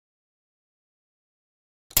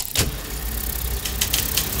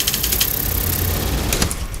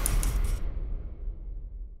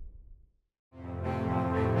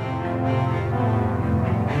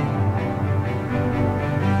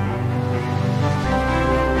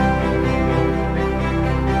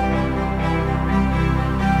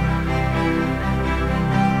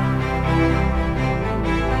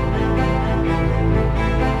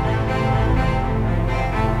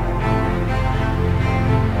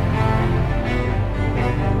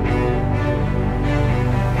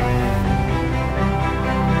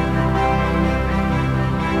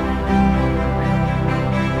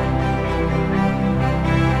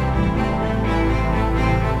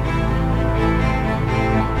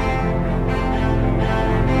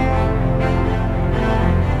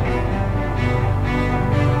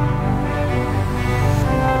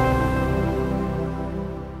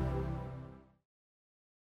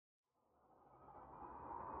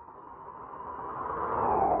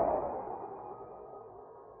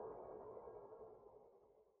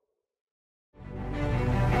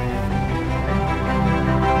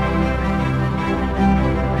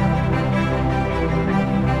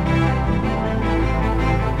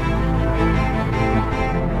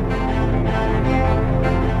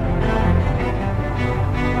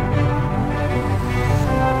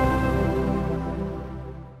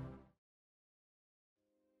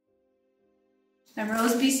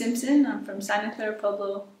Rose B. Simpson. I'm from Santa Clara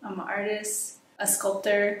Pueblo. I'm an artist, a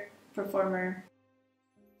sculptor, performer.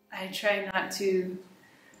 I try not to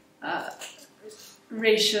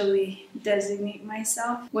racially designate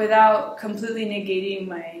myself without completely negating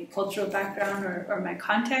my cultural background or my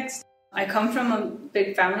context. I come from a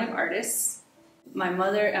big family of artists. My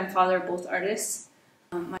mother and father are both artists.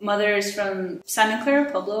 My mother is from Santa Clara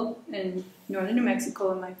Pueblo in northern New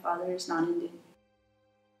Mexico, and my father is non-Indian.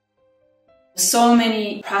 So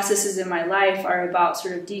many processes in my life are about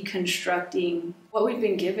sort of deconstructing what we've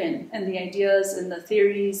been given and the ideas and the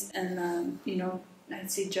theories and the,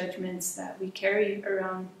 I'd say judgments that we carry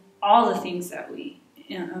around all the things that we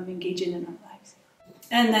engage in our lives.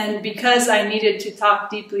 And then because I needed to talk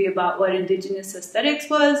deeply about what Indigenous aesthetics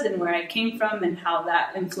was and where I came from and how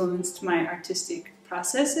that influenced my artistic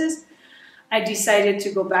processes, I decided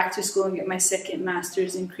to go back to school and get my second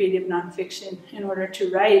master's in creative nonfiction in order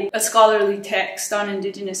to write a scholarly text on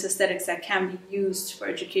Indigenous aesthetics that can be used for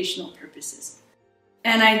educational purposes.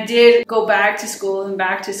 And I did go back to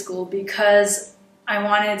school because I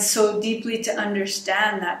wanted so deeply to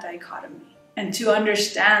understand that dichotomy and to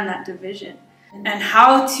understand that division and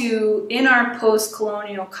how to, in our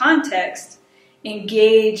post-colonial context,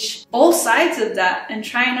 engage both sides of that and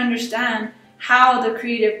try and understand how the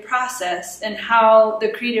creative process and how the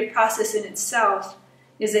creative process in itself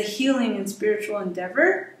is a healing and spiritual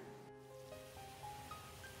endeavor.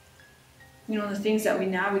 The things that we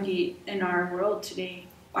navigate in our world today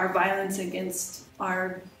are violence against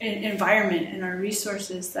our environment and our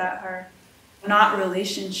resources that are not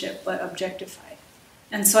relationship but objectified.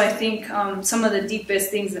 And so I think some of the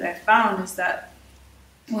deepest things that I found is that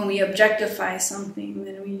when we objectify something,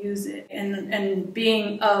 then we use it. And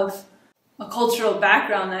being of a cultural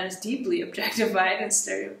background that is deeply objectified and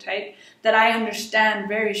stereotyped, that I understand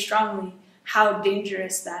very strongly how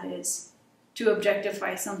dangerous that is to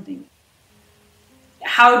objectify something.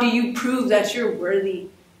 How do you prove that you're worthy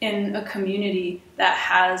in a community that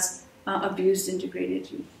has abused and degraded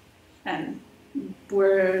you and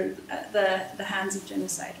were at the hands of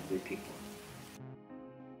genocide of your people?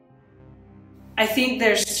 I think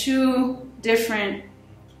there's two different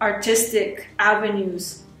artistic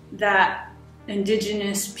avenues that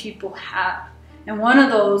Indigenous people have. And one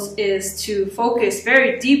of those is to focus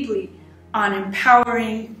very deeply on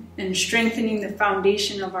empowering and strengthening the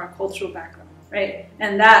foundation of our cultural background, right?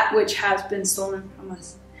 And that which has been stolen from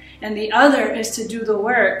us. And the other is to do the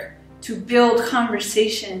work to build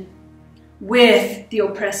conversation with the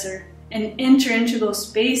oppressor and enter into those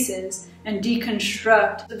spaces and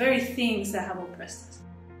deconstruct the very things that have oppressed us.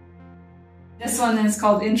 This one is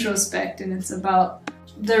called Introspect, and it's about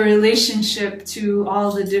the relationship to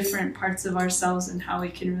all the different parts of ourselves and how we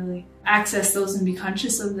can really access those and be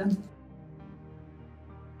conscious of them.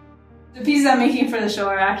 The pieces I'm making for the show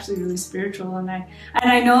are actually really spiritual, and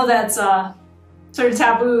I know that's sort of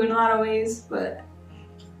taboo in a lot of ways, but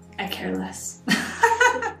I care less.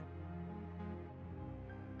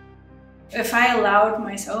 If I allowed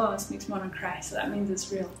myself, this makes me want to cry, so that means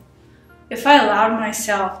it's real. If I allowed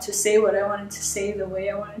myself to say what I wanted to say the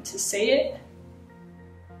way I wanted to say it,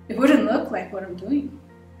 it wouldn't look like what I'm doing,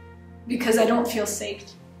 because I don't feel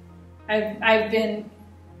safe. I've been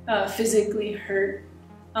physically hurt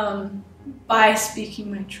by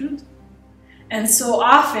speaking my truth. And so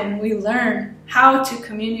often we learn how to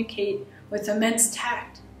communicate with immense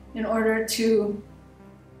tact in order to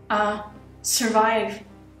survive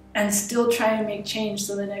and still try and make change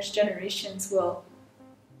so the next generations will,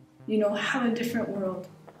 have a different world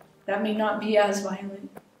that may not be as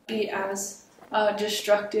violent, be as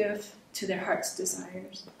destructive to their heart's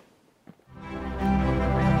desires.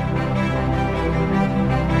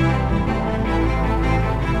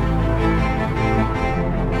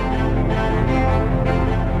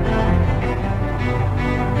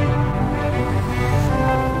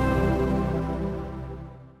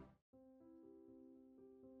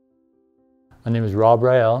 My name is Rob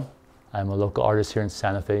Rael. I'm a local artist here in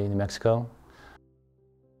Santa Fe, New Mexico.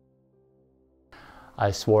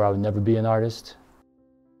 I swore I would never be an artist.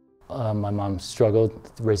 My mom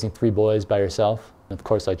struggled raising 3 boys by herself. And of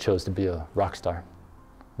course, I chose to be a rock star,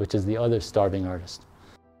 which is the other starving artist.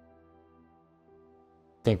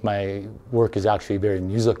 I think my work is actually very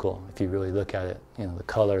musical, if you really look at it. The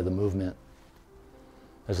color, the movement.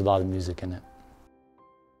 There's a lot of music in it.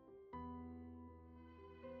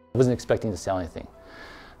 I wasn't expecting to sell anything.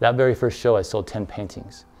 That very first show, I sold 10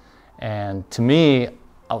 paintings. And to me,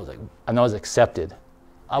 I was accepted.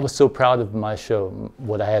 I was so proud of my show,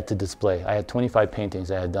 what I had to display. I had 25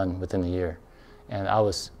 paintings I had done within a year. And I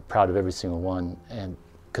was proud of every single one. And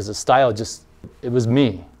because the style it was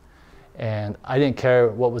me. And I didn't care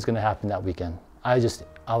what was going to happen that weekend. I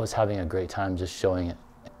was having a great time just showing it.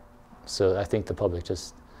 So I think the public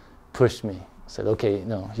just pushed me, said, okay,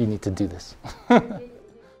 no, you need to do this.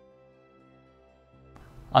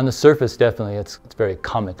 On the surface, definitely, it's very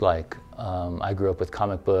comic-like. I grew up with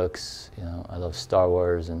comic books, you know, I love Star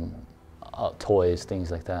Wars and toys,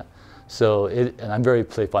 things like that. So, and I'm very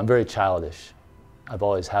playful, I'm very childish. I've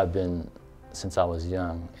always have been since I was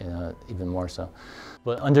young, you know, even more so.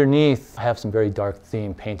 But underneath, I have some very dark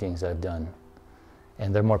theme paintings that I've done.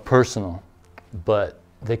 And they're more personal, but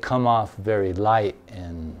they come off very light,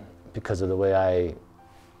 and because of the way I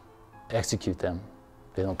execute them,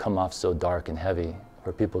 they don't come off so dark and heavy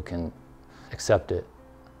where people can accept it.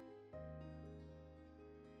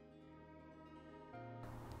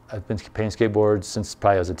 I've been painting skateboards since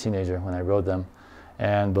probably I was a teenager when I rode them.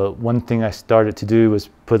 But one thing I started to do was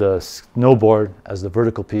put a snowboard as the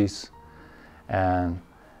vertical piece and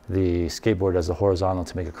the skateboard as the horizontal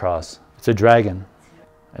to make a cross. It's a dragon.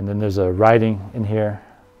 And then there's a writing in here.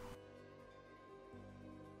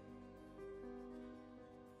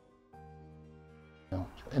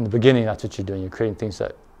 In the beginning, that's what you're doing. You're creating things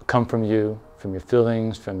that come from you, from your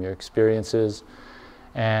feelings, from your experiences.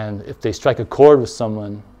 And if they strike a chord with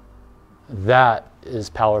someone, that is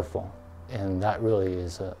powerful. And that really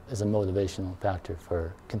is a motivational factor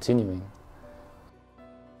for continuing.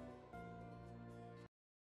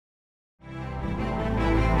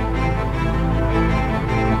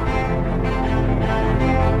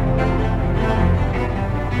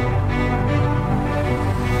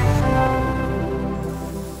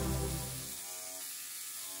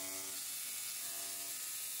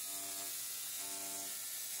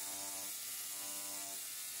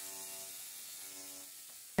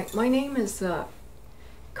 My name is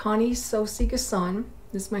Connie Sosigason.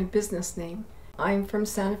 This is my business name. I'm from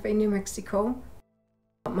Santa Fe, New Mexico.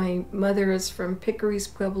 My mother is from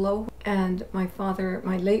Piccaries Pueblo, and my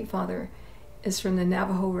late father, is from the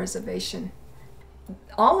Navajo Reservation.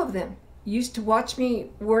 All of them used to watch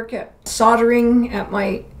me work at soldering at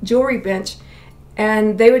my jewelry bench,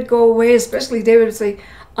 and they would go away, especially David would say,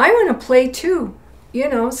 I want to play too, you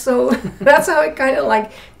know, so that's how it kind of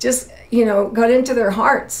like just, you know, got into their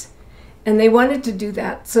hearts, and they wanted to do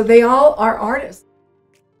that. So they all are artists.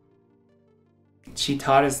 She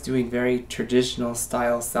taught us doing very traditional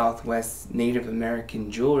style Southwest Native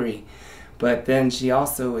American jewelry, but then she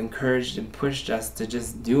also encouraged and pushed us to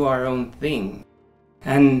just do our own thing.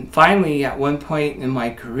 And finally, at one point in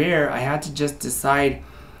my career, I had to just decide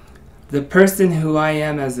the person who I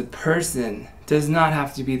am as a person does not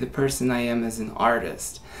have to be the person I am as an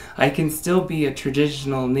artist. I can still be a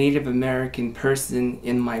traditional Native American person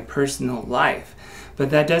in my personal life, but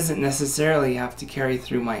that doesn't necessarily have to carry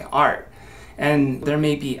through my art. And there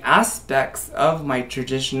may be aspects of my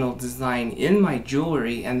traditional design in my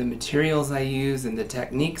jewelry and the materials I use and the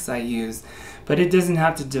techniques I use, but it doesn't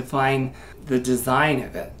have to define the design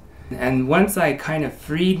of it. And once I kind of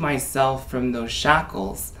freed myself from those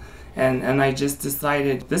shackles, and I just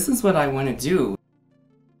decided, this is what I want to do.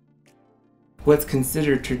 What's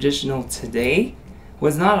considered traditional today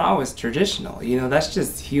was not always traditional. You know, that's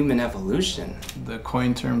just human evolution. The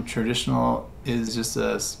coin term traditional is just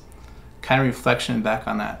a kind of reflection back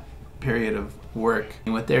on that period of work.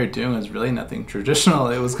 And what they were doing was really nothing traditional.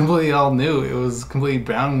 It was completely all new. It was completely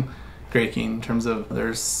groundbreaking in terms of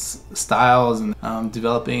their styles and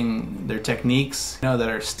developing their techniques, you know, that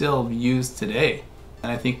are still used today.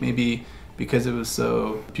 And I think maybe because it was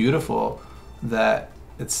so beautiful that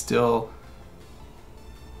it still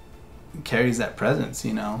carries that presence,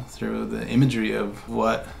 you know, through the imagery of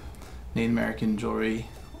what Native American jewelry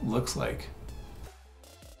looks like.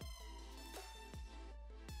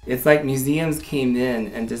 It's like museums came in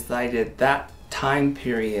and decided that time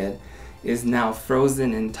period is now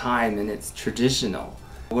frozen in time and it's traditional,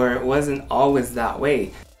 where it wasn't always that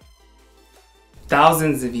way.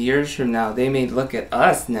 Thousands of years from now, they may look at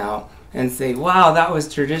us now and say, wow, that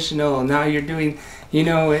was traditional, now you're doing, you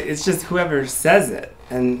know, it's just whoever says it.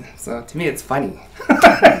 And so to me, it's funny.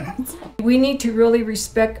 We need to really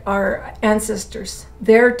respect our ancestors,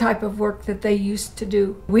 their type of work that they used to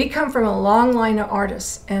do. We come from a long line of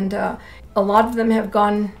artists, and a lot of them have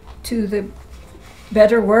gone to the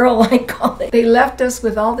better world, I call it. They left us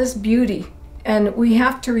with all this beauty, and we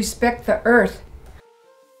have to respect the earth.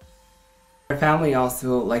 Our family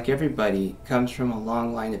also, like everybody, comes from a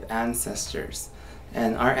long line of ancestors.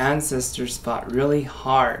 And our ancestors fought really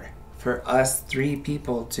hard for us three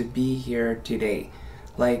people to be here today.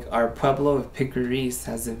 Like our Pueblo of Piccaries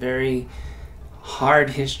has a very hard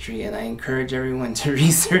history, and I encourage everyone to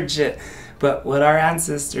research it. But what our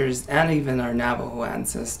ancestors, and even our Navajo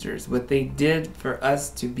ancestors, what they did for us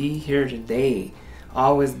to be here today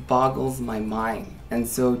always boggles my mind. And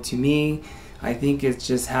so to me, I think it's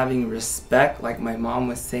just having respect, like my mom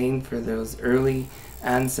was saying, for those early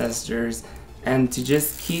ancestors, and to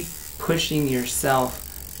just keep pushing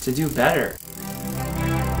yourself to do better.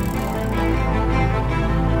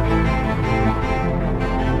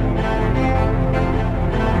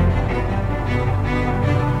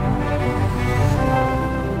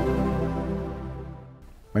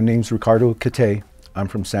 My name's Ricardo Cate. I'm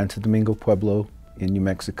from Santo Domingo Pueblo in New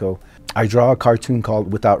Mexico. I draw a cartoon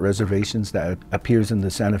called Without Reservations that appears in the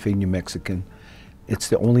Santa Fe New Mexican. It's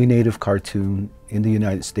the only Native cartoon in the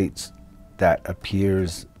United States that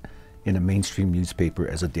appears in a mainstream newspaper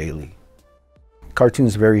as a daily. Cartoon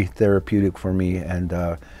is very therapeutic for me, and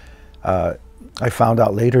I found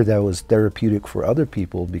out later that it was therapeutic for other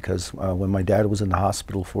people because when my dad was in the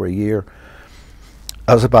hospital for a year,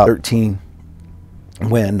 I was about 13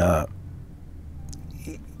 when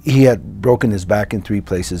he had broken his back in 3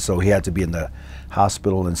 places, so he had to be in the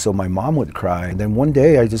hospital, and so my mom would cry. And then one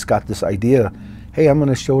day I just got this idea, hey, I'm going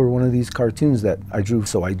to show her one of these cartoons that I drew.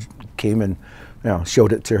 So I came and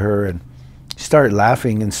showed it to her, and she started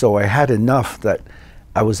laughing, and so I had enough that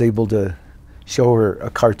I was able to show her a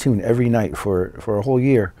cartoon every night for a whole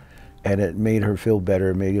year, and it made her feel better,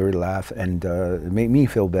 it made her laugh, and it made me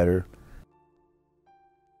feel better.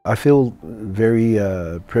 I feel very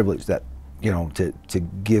privileged that, to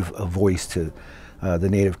give a voice to the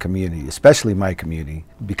Native community, especially my community,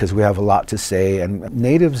 because we have a lot to say, and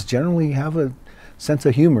Natives generally have a sense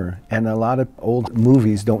of humor, and a lot of old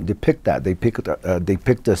movies don't depict that. They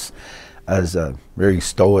depict us as very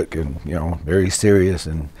stoic and very serious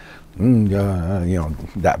and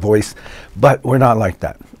that voice, but we're not like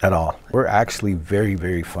that at all. We're actually very,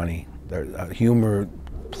 very funny. Humor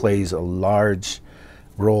plays a large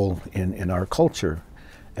role in our culture,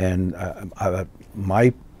 and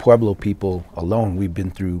my Pueblo people alone, we've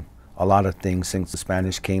been through a lot of things since the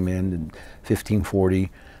Spanish came in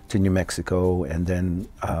 1540 to New Mexico, and then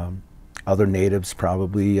other natives,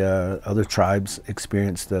 probably other tribes,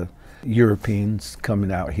 experienced the Europeans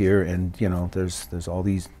coming out here, and there's all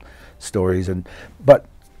these stories, but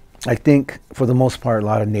I think for the most part a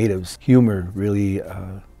lot of natives, humor really,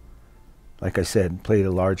 like I said, played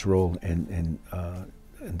a large role in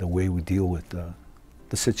the way we deal with the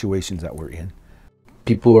situations that we're in.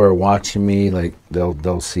 People are watching me, like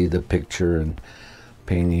they'll see the picture and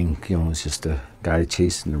painting, it's just a guy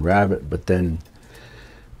chasing a rabbit, but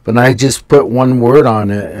I just put one word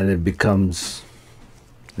on it and it becomes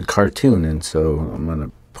a cartoon, and so I'm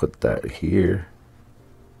gonna put that here.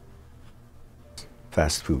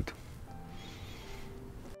 Fast food.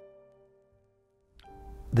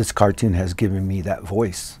 This cartoon has given me that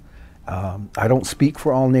voice. I don't speak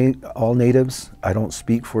for all natives. I don't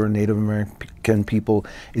speak for Native American people.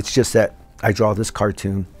 It's just that I draw this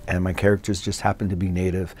cartoon and my characters just happen to be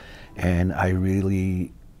Native, and I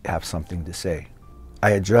really have something to say. I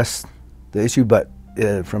address the issue, but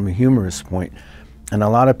from a humorous point, and a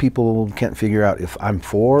lot of people can't figure out if I'm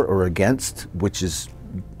for or against, which is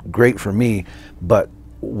great for me, but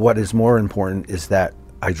what is more important is that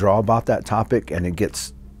I draw about that topic and it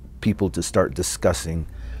gets people to start discussing,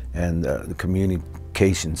 and the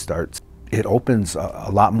communication starts. It opens a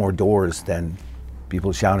lot more doors than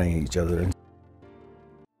people shouting at each other.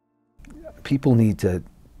 People need to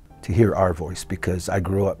hear our voice, because I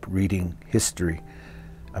grew up reading history,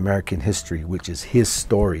 American history, which is his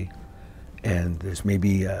story, and there's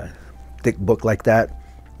maybe a thick book like that,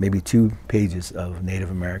 maybe 2 pages of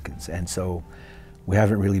Native Americans, and so we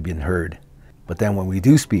haven't really been heard. But then when we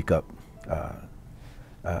do speak up,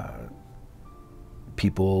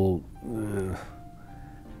 people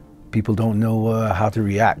don't know how to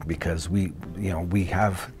react, because we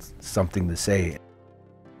have something to say.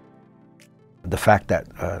 The fact that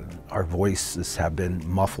our voices have been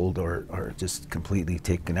muffled or just completely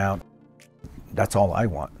taken out, that's all I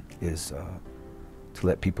want, is to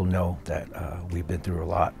let people know that we've been through a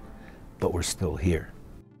lot, but we're still here.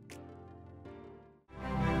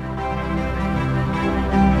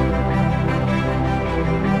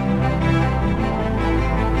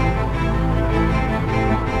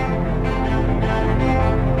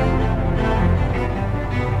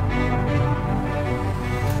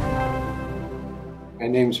 My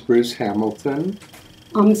name's Bruce Hamilton.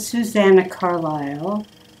 I'm Susanna Carlisle.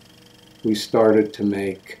 We started to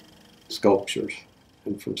make sculptures,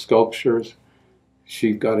 and from sculptures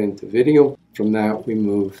she got into video. From that we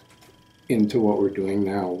moved into what we're doing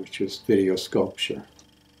now, which is video sculpture.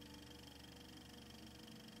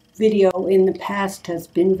 video in the past has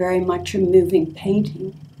been very much a moving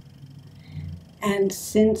painting. And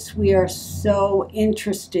since we are so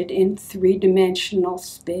interested in three-dimensional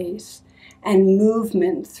space and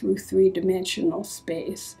movement through three-dimensional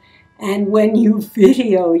space, and when you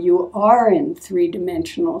video, you are in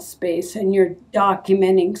three-dimensional space and you're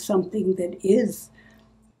documenting something that is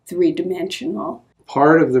three-dimensional.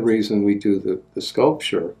 Part of the reason we do the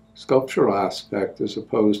sculptural aspect as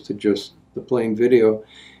opposed to just the plain video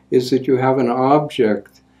is that you have an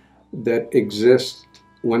object that exists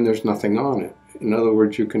when there's nothing on it. In other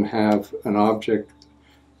words, you can have an object,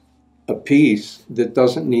 a piece that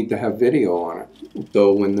doesn't need to have video on it,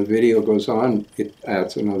 though when the video goes on, it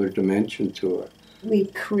adds another dimension to it. We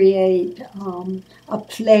create a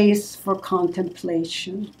place for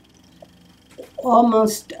contemplation,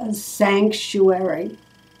 almost a sanctuary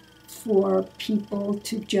for people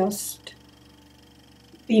to just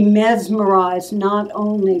be mesmerized not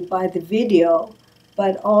only by the video,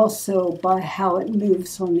 but also by how it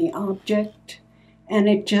moves on the object. And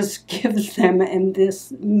it just gives them, in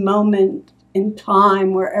this moment in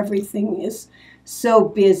time where everything is so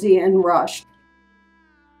busy and rushed.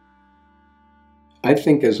 I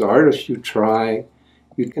think as artists, you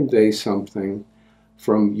convey something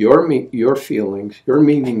from your feelings, your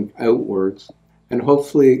meaning outwards, and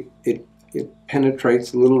hopefully it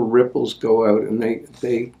penetrates, little ripples go out and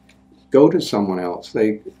they go to someone else.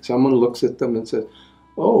 Someone looks at them and says,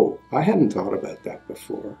 oh, I hadn't thought about that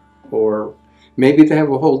before. Or maybe they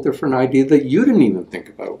have a whole different idea that you didn't even think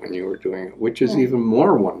about when you were doing it, which is even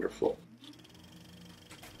more wonderful.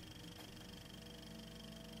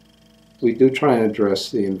 We do try and address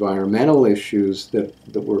the environmental issues that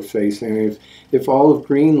we're facing. If all of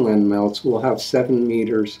Greenland melts, we'll have 7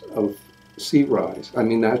 meters of sea rise. I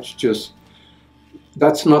mean,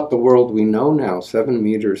 that's not the world we know now. 7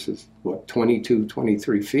 meters is, what, 22,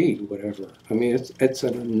 23 feet, whatever. I mean, it's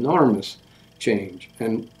an enormous change.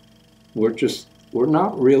 And we're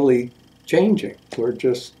not really changing. We're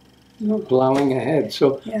just plowing ahead.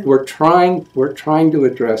 So we're trying to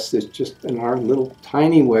address this just in our little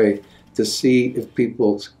tiny way to see if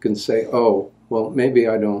people can say, oh, well, maybe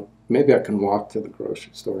I can walk to the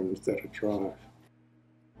grocery store instead of drive.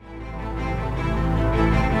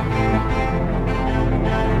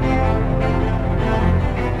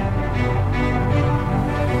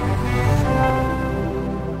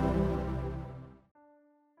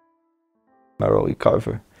 Merrill E.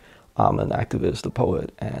 Carver. I'm an activist, a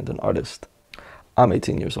poet, and an artist. I'm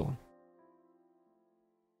 18 years old.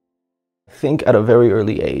 I think at a very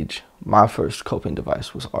early age, my first coping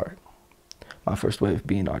device was art. My first way of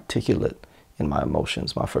being articulate in my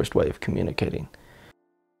emotions, my first way of communicating.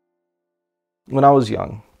 When I was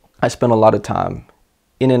young, I spent a lot of time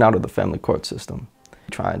in and out of the family court system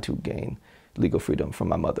trying to gain legal freedom from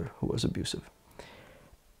my mother, who was abusive.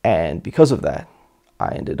 And because of that,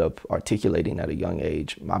 I ended up articulating at a young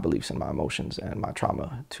age my beliefs and my emotions and my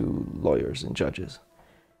trauma to lawyers and judges.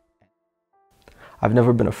 I've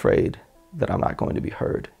never been afraid that I'm not going to be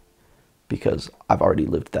heard because I've already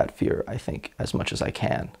lived that fear, I think, as much as I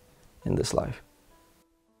can in this life.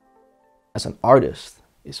 As an artist,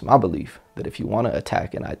 it's my belief that if you want to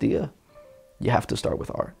attack an idea, you have to start with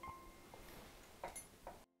art.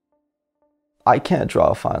 I can't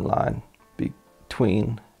draw a fine line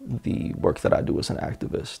between the work that I do as an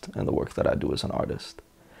activist and the work that I do as an artist.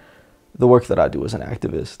 The work that I do as an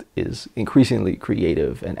activist is increasingly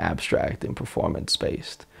creative and abstract and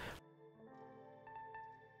performance-based.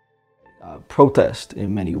 Protest,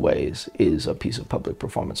 in many ways, is a piece of public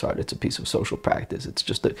performance art. It's a piece of social practice. It's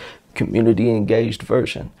just a community-engaged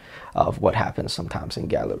version of what happens sometimes in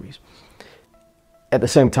galleries. At the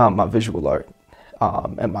same time, my visual art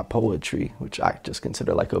and my poetry, which I just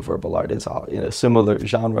consider like a verbal art, is all in a similar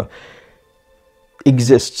genre,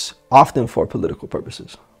 exists often for political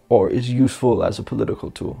purposes or is useful as a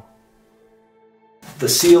political tool. The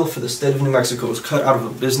seal for the state of New Mexico was cut out of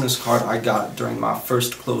a business card I got during my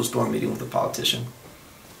first closed-door meeting with a politician.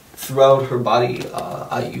 Throughout her body,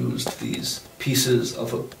 I used these pieces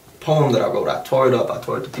of a poem that I wrote. I tore it up, I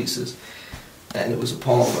tore it to pieces, and it was a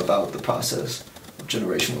poem about the process of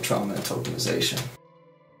generational trauma and tokenization.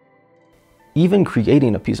 Even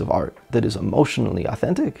creating a piece of art that is emotionally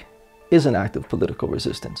authentic is an act of political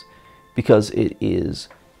resistance because it is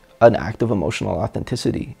an act of emotional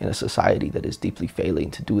authenticity in a society that is deeply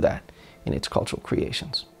failing to do that in its cultural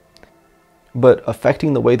creations. But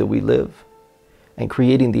affecting the way that we live and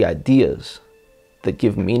creating the ideas that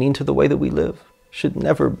give meaning to the way that we live should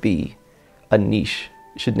never be a niche,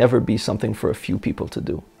 should never be something for a few people to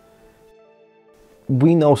do.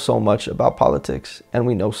 We know so much about politics and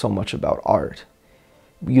we know so much about art.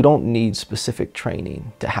 You don't need specific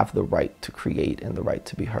training to have the right to create and the right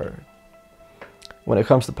to be heard. When it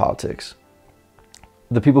comes to politics,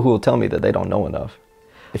 the people who will tell me that they don't know enough,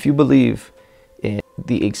 if you believe in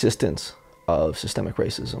the existence of systemic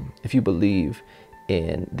racism, if you believe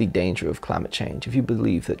in the danger of climate change, if you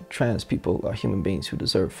believe that trans people are human beings who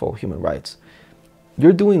deserve full human rights,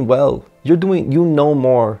 you're doing well. You know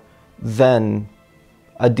more than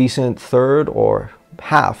a decent third or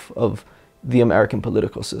half of the American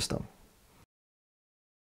political system.